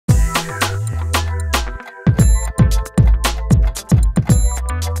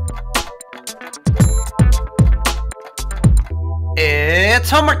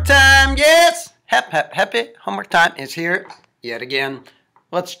homework time, yes! Happy homework time is here yet again.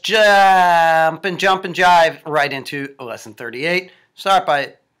 Let's jump and jive right into lesson 38. Start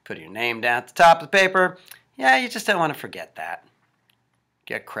by putting your name down at the top of the paper. Yeah, you just don't want to forget that.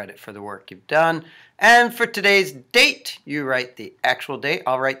 Get credit for the work you've done. And for today's date, you write the actual date.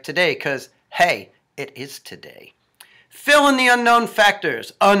 I'll write today because, hey, it is today. Fill in the unknown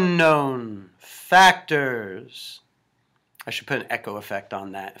factors. Unknown factors. I should put an echo effect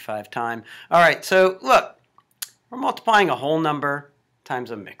on that if I have time. All right, so look, we're multiplying a whole number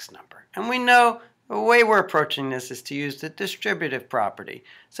times a mixed number. And we know the way we're approaching this is to use the distributive property.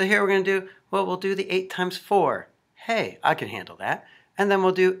 So here we're going to do, well, we'll do the 8 times 4. Hey, I can handle that. And then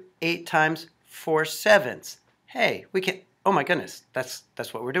we'll do 8 times 4 sevenths. Hey, we can, oh my goodness, that's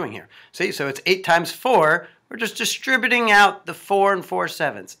what we're doing here. See, so it's 8 times 4. We're just distributing out the 4 and 4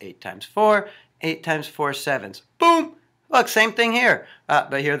 sevenths. 8 times 4, 8 times 4 sevenths. Boom! Look, same thing here.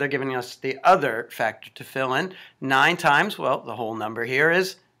 But here they're giving us the other factor to fill in. 9 times, well, the whole number here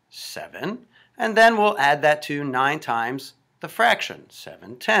is 7. And then we'll add that to 9 times the fraction,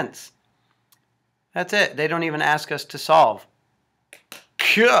 7/10. That's it. They don't even ask us to solve.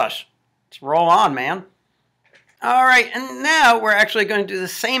 Gosh, let's roll on, man. All right, and now we're actually going to do the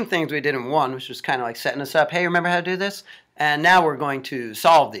same things we did in 1, which was kind of like setting us up. Hey, remember how to do this? And now we're going to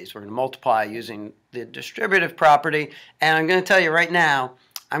solve these. We're going to multiply using the distributive property. And I'm going to tell you right now,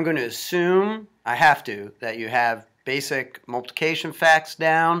 I'm going to assume, I have to, that you have basic multiplication facts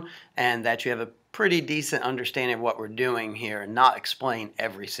down and that you have a pretty decent understanding of what we're doing here and not explain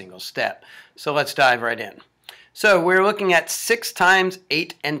every single step. So let's dive right in. So we're looking at 6 times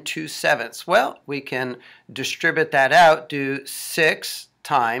 8 and 2 sevenths. Well, we can distribute that out, do 6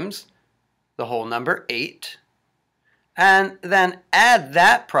 times the whole number 8, and then add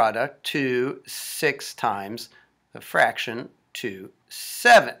that product to 6 times the fraction 2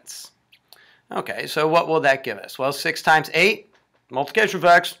 sevenths. Okay, so what will that give us? Well, 6 times 8, multiplication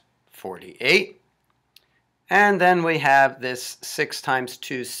facts, 48. And then we have this 6 times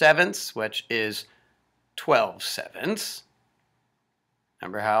 2 sevenths, which is 12 sevenths.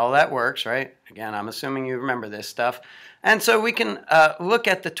 Remember how all that works, right? Again, I'm assuming you remember this stuff. And so we can look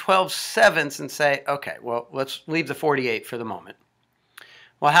at the 12 sevenths and say, okay, well, let's leave the 48 for the moment.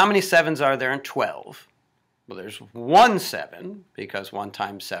 Well, how many sevens are there in 12? Well, there's 1 7, because 1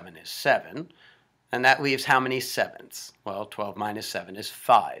 times 7 is 7. And that leaves how many sevenths? Well, 12 minus 7 is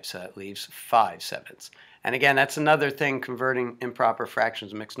 5, so that leaves 5 sevenths. And again, that's another thing, converting improper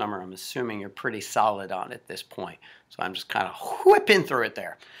fractions to mixed number. I'm assuming you're pretty solid on at this point. So I'm just kind of whipping through it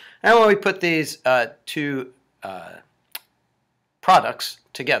there. And when we put these two products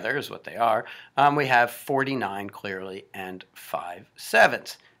together, is what they are, we have 49 clearly and 5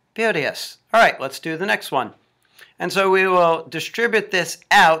 sevenths. Beauteous. All right, let's do the next one. And so we will distribute this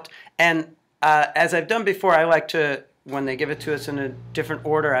out. And as I've done before, I like to, when they give it to us in a different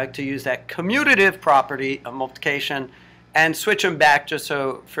order, I like to use that commutative property of multiplication and switch them back just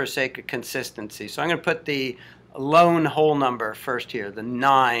so for sake of consistency. So I'm going to put the lone whole number first here, the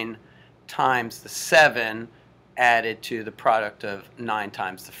 9 times the 7 added to the product of 9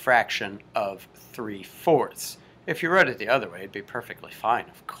 times the fraction of 3/4. If you wrote it the other way, it'd be perfectly fine,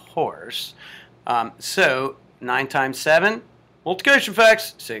 of course. So 9 times 7, multiplication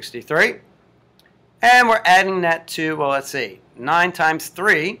facts, 63. And we're adding that to, well, let's see, 9 times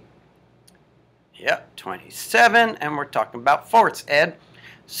 3, yep, 27, and we're talking about fourths, Ed.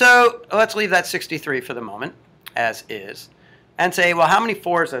 So let's leave that 63 for the moment, as is, and say, well, how many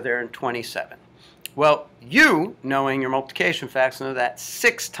 4s are there in 27? Well, you, knowing your multiplication facts, know that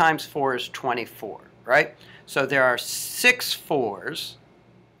 6 times 4 is 24, right? So there are 6 4s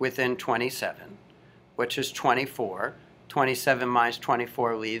within 27, which is 24. 27 minus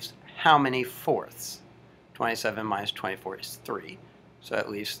 24 leaves how many fourths? 27 minus 24 is 3. So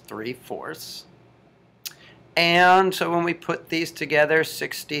that leaves 3/4. And so when we put these together,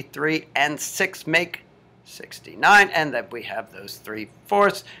 63 and 6 make 69. And then we have those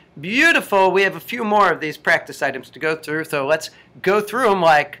 3/4. Beautiful. We have a few more of these practice items to go through. So let's go through them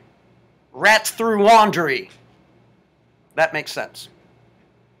like rats through laundry. That makes sense.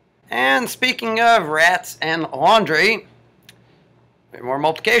 And speaking of rats and laundry, we have more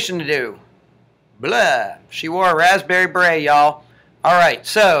multiplication to do. Blah. She wore a raspberry beret, y'all. All right,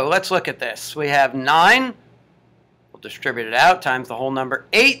 so let's look at this. We have 9. We'll distribute it out times the whole number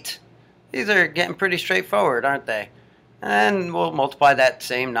 8. These are getting pretty straightforward, aren't they? And we'll multiply that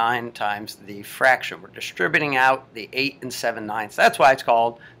same 9 times the fraction. We're distributing out the 8 and 7/9. That's why it's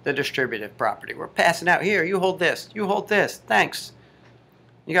called the distributive property. We're passing out, here, you hold this, you hold this, thanks.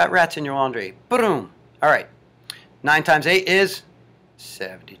 You got rats in your laundry. Boom. All right. 9 times 8 is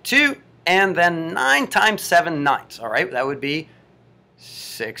 72, and then 9 times 7 ninths. All right, that would be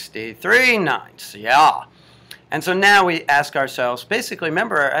 63 ninths. Yeah. And so now we ask ourselves, basically,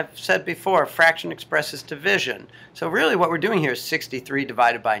 remember, I've said before, a fraction expresses division. So really what we're doing here is 63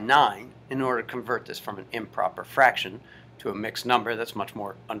 divided by 9 in order to convert this from an improper fraction to a mixed number that's much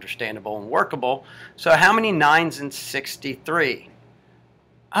more understandable and workable. So how many 9s in 63?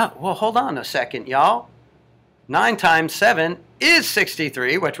 Oh, well, hold on a second, y'all. 9 times 7 is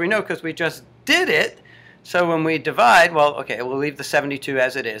 63, which we know because we just did it. So when we divide, well, okay, we'll leave the 72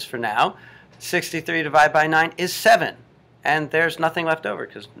 as it is for now. 63 divided by 9 is 7. And there's nothing left over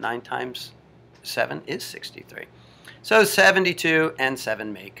because 9 times 7 is 63. So 72 and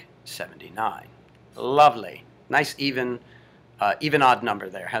 7 make 79. Lovely. Nice even odd number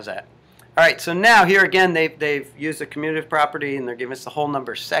there. How's that? All right, so now here again, they've used the commutative property and they're giving us the whole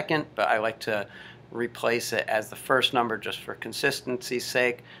number second, but I like to replace it as the first number just for consistency's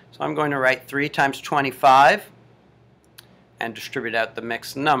sake. So I'm going to write 3 times 25 and distribute out the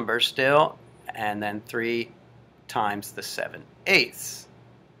mixed number still, and then 3 times the 7/8.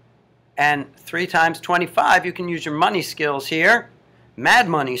 And 3 times 25, you can use your money skills here, mad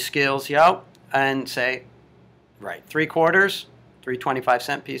money skills, yo, and say, right, 3/4, 3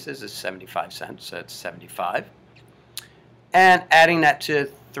 25-cent pieces is 75 cents, so it's 75. And adding that to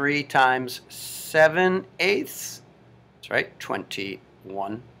 3 times 7/8, that's right,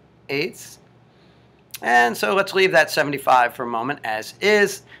 21/8. And so let's leave that 75 for a moment as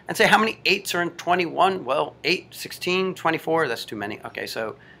is and say how many 8s are in 21? Well, 8, 16, 24, that's too many. Okay,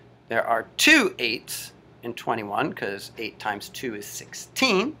 so there are 2 8s in 21 because 8 times 2 is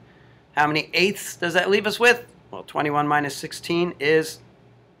 16. How many 8ths does that leave us with? Well, 21 minus 16 is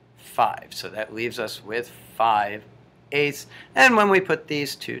 5. So that leaves us with 5/8. And when we put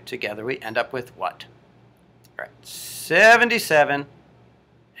these two together, we end up with what? All right, 77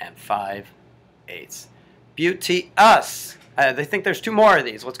 and 5/8. Beauty us. They think there's 2 more of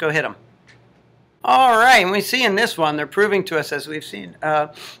these. Let's go hit them. All right, and we see in this one, they're proving to us, as we've seen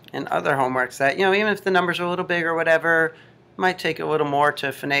in other homeworks, that, you know, even if the numbers are a little big or whatever, it might take a little more to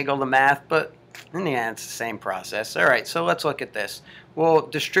finagle the math, but in the end, it's the same process. All right, so let's look at this. We'll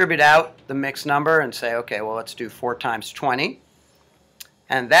distribute out the mixed number and say, okay, well, let's do 4 times 20.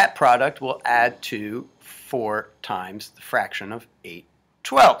 And that product will add to 4 times the fraction of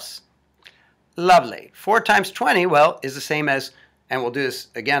 8/12. Lovely. 4 times 20, well, is the same as, and we'll do this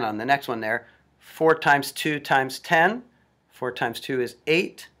again on the next one there, 4 times 2 times 10. 4 times 2 is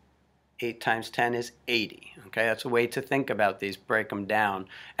 8. 8 times 10 is 80. Okay, that's a way to think about these, break them down.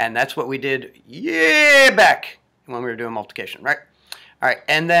 And that's what we did back when we were doing multiplication, right? All right,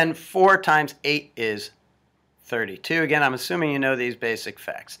 and then 4 times 8 is 32. Again, I'm assuming you know these basic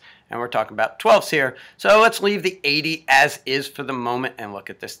facts. And we're talking about 12ths here. So let's leave the 80 as is for the moment and look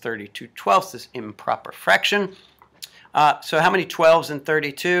at this 32/12, this improper fraction. So how many 12s in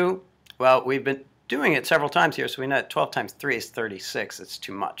 32? Well, we've been doing it several times here, so we know that 12 times 3 is 36. It's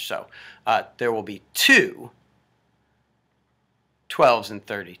too much. So there will be 2 12s in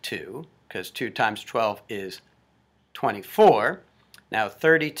 32, because 2 times 12 is 24. Now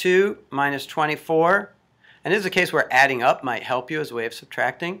 32 minus 24, and this is a case where adding up might help you as a way of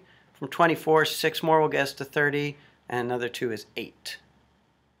subtracting. From 24, 6 more will get us to 30, and another 2 is 8.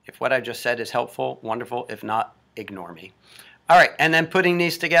 If what I just said is helpful, wonderful. If not, ignore me. All right, and then putting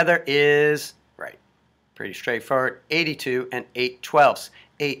these together is, right, pretty straightforward, 82 and 8/12.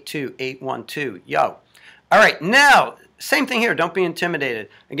 8, 2, 8, 1, 2, yo. All right, now, same thing here, don't be intimidated.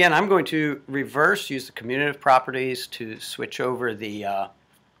 Again, I'm going to reverse, use the commutative properties to switch over the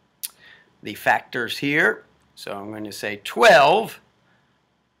factors here. So I'm going to say 12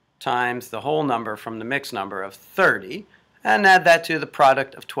 times the whole number from the mixed number of 30, and add that to the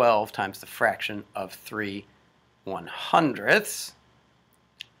product of 12 times the fraction of 3/100ths.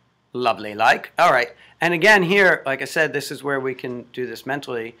 Lovely like. All right, and again here, like I said, this is where we can do this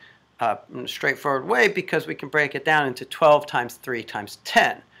mentally in a straightforward way because we can break it down into 12 times 3 times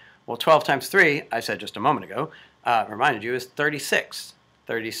 10. Well, 12 times 3, I said just a moment ago, reminded you, is 36.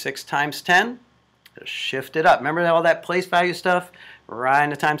 36 times 10, just shift it up. Remember all that place value stuff? Right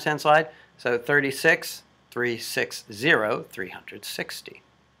in the times 10 slide. So 36, 360, 360.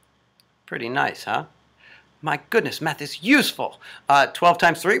 Pretty nice, huh? My goodness, math is useful. 12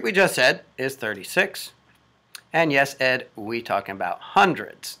 times 3, we just said, is 36. And yes, Ed, we talking about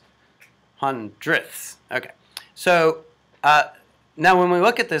hundreds. Hundredths. Okay. So now when we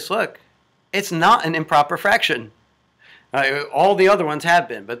look at this, look, it's not an improper fraction. All the other ones have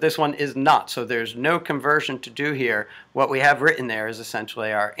been, but this one is not. So there's no conversion to do here. What we have written there is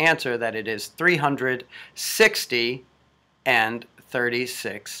essentially our answer, that it is 360 and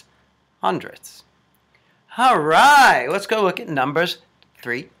 36 hundredths. All right, let's go look at numbers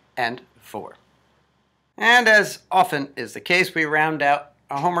 3 and 4. And as often is the case, we round out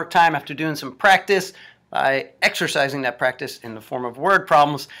our homework time after doing some practice by exercising that practice in the form of word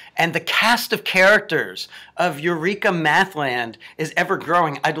problems. And the cast of characters of Eureka Math Land is ever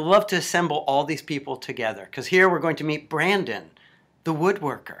growing. I'd love to assemble all these people together, because here we're going to meet Brandon, the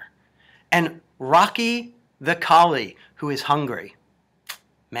woodworker, and Rocky, the collie, who is hungry.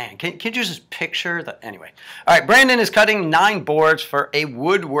 Man, can you just picture the... Anyway. All right, Brandon is cutting 9 boards for a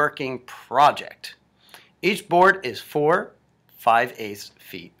woodworking project. Each board is 4 5/8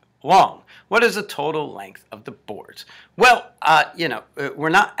 feet long. What is the total length of the boards? Well, we're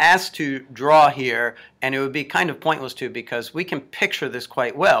not asked to draw here, and it would be kind of pointless to, because we can picture this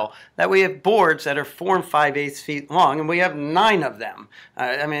quite well, that we have boards that are 4 5/8 feet long, and we have 9 of them.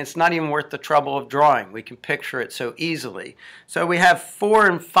 I mean, it's not even worth the trouble of drawing. We can picture it so easily. So we have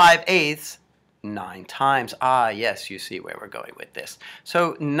 4 5/8, 9 times. Ah, yes, you see where we're going with this.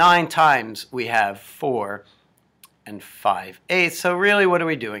 So 9 times we have 4 5/8. So really, what are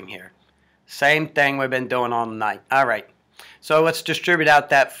we doing here? Same thing we've been doing all night. All right. So let's distribute out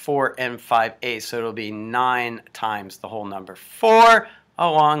that 4 5/8. So it'll be 9 times the whole number 4,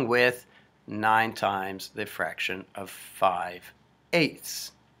 along with 9 times the fraction of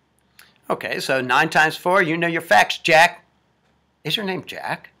 5/8. Okay, so 9 times 4, you know your facts, Jack. Is your name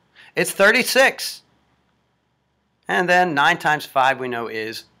Jack? It's 36. And then 9 times 5 we know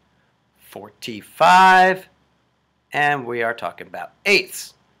is 45. And we are talking about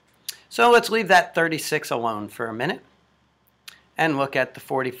eighths. So let's leave that 36 alone for a minute and look at the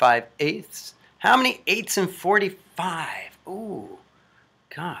 45 eighths. How many eighths in 45? Ooh,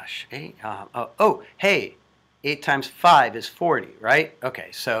 gosh. Hey, 8 times 5 is 40, right?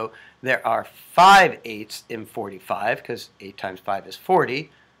 Okay, so there are 5 eighths in 45, because 8 times 5 is 40.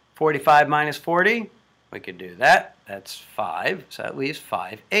 45 minus 40, we could do that. That's 5, so that leaves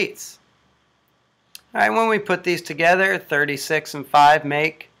 5 eighths. All right, when we put these together, 36 and 5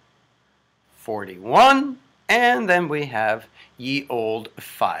 make 41, and then we have ye old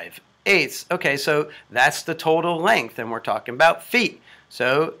 5/8. Okay, so that's the total length, and we're talking about feet.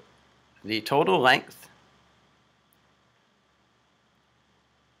 So the total length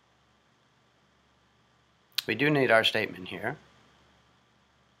we do need our statement here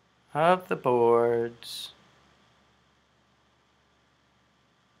of the boards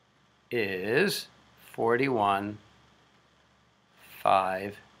is 41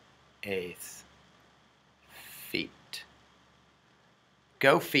 5/8 feet.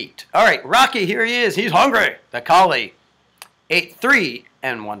 Go feet. All right, Rocky, here he is. He's hungry. The collie ate 3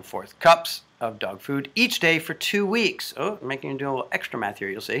 1/4 cups of dog food each day for 2 weeks. Oh, making you do a little extra math here,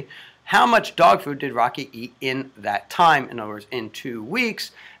 you'll see. How much dog food did Rocky eat in that time? In other words, in 2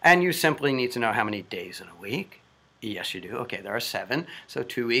 weeks. And you simply need to know how many days in a week. Yes, you do. Okay, there are 7. So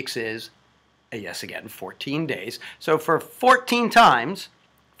 2 weeks is, yes, again, 14 days. So for 14 times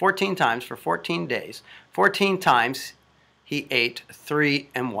for 14 days, 14 times he ate 3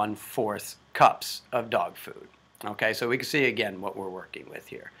 1/4 cups of dog food. Okay, so we can see again what we're working with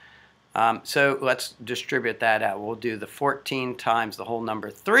here. So let's distribute that out. We'll do the 14 times the whole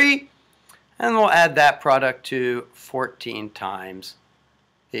number 3, and we'll add that product to 14 times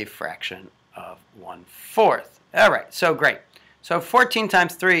the fraction of 1/4. All right, so great. So 14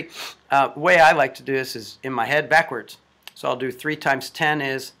 times 3, the way I like to do this is in my head backwards. So I'll do 3 times 10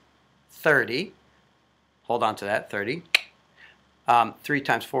 is 30. Hold on to that, 30. 3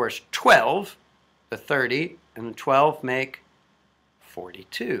 times 4 is 12. The 30 and the 12 make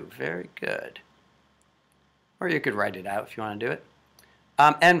 42. Very good. Or you could write it out if you want to do it.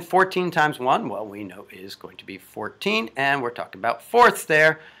 And 14 times 1, well, we know is going to be 14, and we're talking about fourths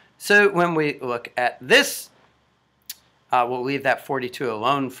there. So when we look at this, we'll leave that 42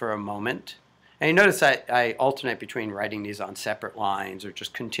 alone for a moment. And you notice I alternate between writing these on separate lines or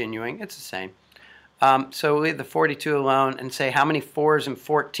just continuing. It's the same. So we'll leave the 42 alone and say how many 4s in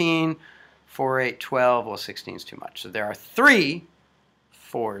 14? 4, 8, 12. Well, 16 is too much. So there are 3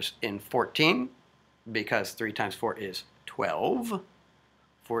 4s in 14, because 3 times 4 is 12.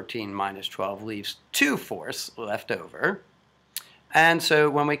 14 minus 12 leaves 2 fourths left over. And so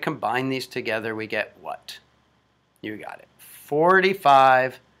when we combine these together, we get what? You got it.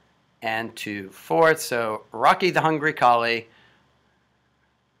 45 and 2/4. So Rocky the hungry collie,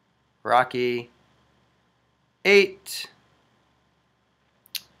 Rocky ate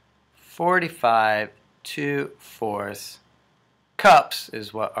 45 2/4 cups,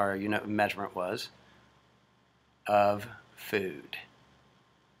 is what our unit of measurement was, of food.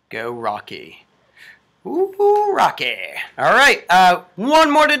 Go Rocky. Ooh, Rocky. All right,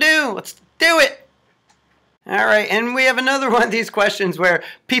 one more to do. Let's do it. All right, and we have another one of these questions where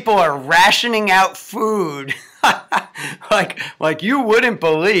people are rationing out food. like you wouldn't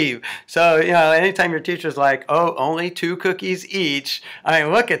believe. So, you know, anytime your teacher's like, oh, only 2 cookies each. I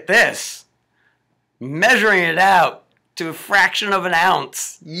mean, look at this. Measuring it out to a fraction of an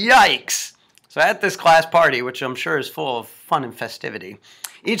ounce. Yikes. So at this class party, which I'm sure is full of fun and festivity,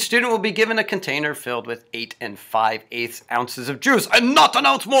 each student will be given a container filled with 8 5/8 ounces of juice, and not an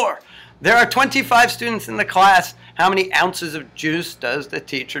ounce more. There are 25 students in the class. How many ounces of juice does the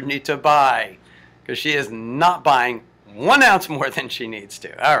teacher need to buy? Because she is not buying 1 ounce more than she needs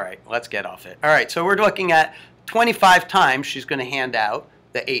to. All right, let's get off it. All right, so we're looking at 25 times she's going to hand out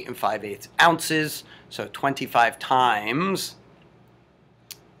the 8 5/8 ounces. So 25 times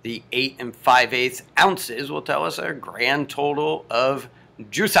the 8 5/8 ounces will tell us our grand total of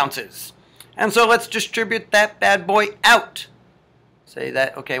juice ounces. And so let's distribute that bad boy out. Say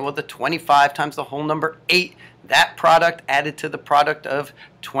that, okay, well, the 25 times the whole number 8, that product added to the product of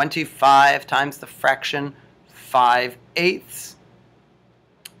 25 times the fraction 5/8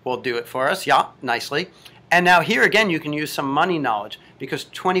 will do it for us. Yeah, nicely. And now here again, you can use some money knowledge, because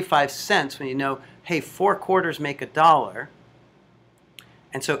 25 cents, when you know, hey, 4 quarters make $1,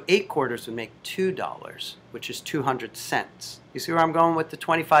 and so 8 quarters would make $2, which is 200 cents. You see where I'm going with the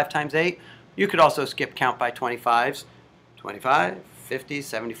 25 times 8? You could also skip count by 25s. 25, 50,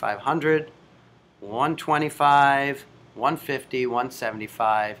 75, 100, 125, 150,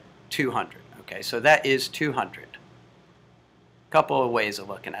 175, 200. Okay, so that is 200. A couple of ways of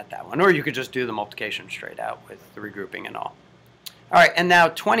looking at that one. Or you could just do the multiplication straight out with the regrouping and all. All right, and now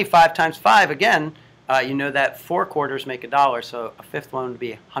 25 times 5, again, you know that 4 quarters make $1, so a fifth one would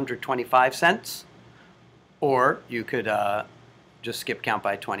be 125 cents. Or you could just skip count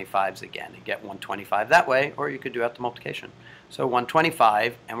by 25s again and get 125 that way, or you could do out the multiplication. So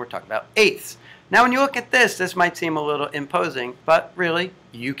 125, and we're talking about eighths. Now when you look at this, this might seem a little imposing, but really,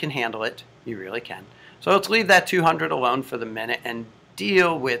 you can handle it. You really can. So let's leave that 200 alone for the minute and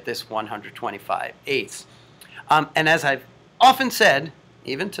deal with this 125 eighths. And as I've often said,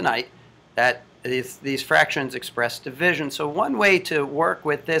 even tonight, that these fractions express division. So one way to work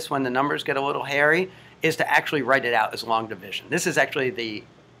with this when the numbers get a little hairy is to actually write it out as long division. This is actually the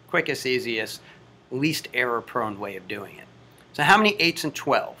quickest, easiest, least error-prone way of doing it. So how many 8s in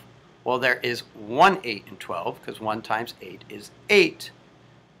 12? Well, there is 1 8 in 12, because 1 times 8 is 8.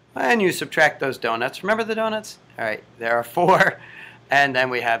 And you subtract those donuts. Remember the donuts? All right, there are 4. And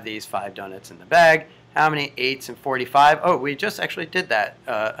then we have these 5 donuts in the bag. How many 8s in 45? Oh, we just actually did that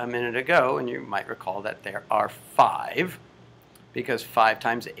a minute ago, and you might recall that there are 5, because 5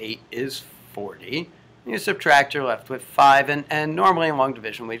 times 8 is 40. You subtract, you're left with 5, and normally in long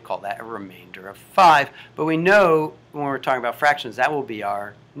division we'd call that a remainder of 5. But we know when we're talking about fractions, that will be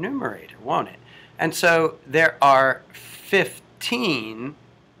our numerator, won't it? And so there are 15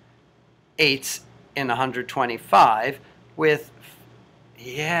 8s in 125 with,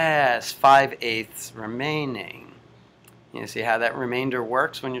 yes, 5/8 remaining. You see how that remainder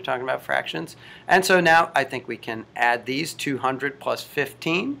works when you're talking about fractions? And so now I think we can add these 200 plus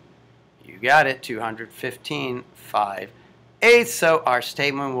 15. You got it, 215 5/8. So our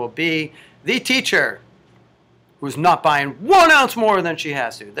statement will be, the teacher who's not buying 1 ounce more than she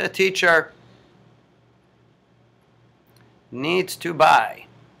has to. The teacher needs to buy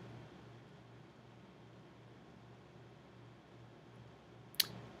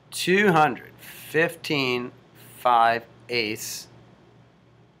 215 5/8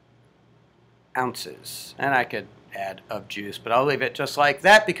 ounces. And I could add of juice, but I'll leave it just like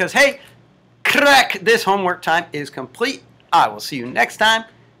that because, hey, crack, this homework time is complete. I will see you next time.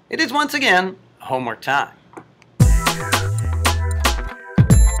 It is once again homework time.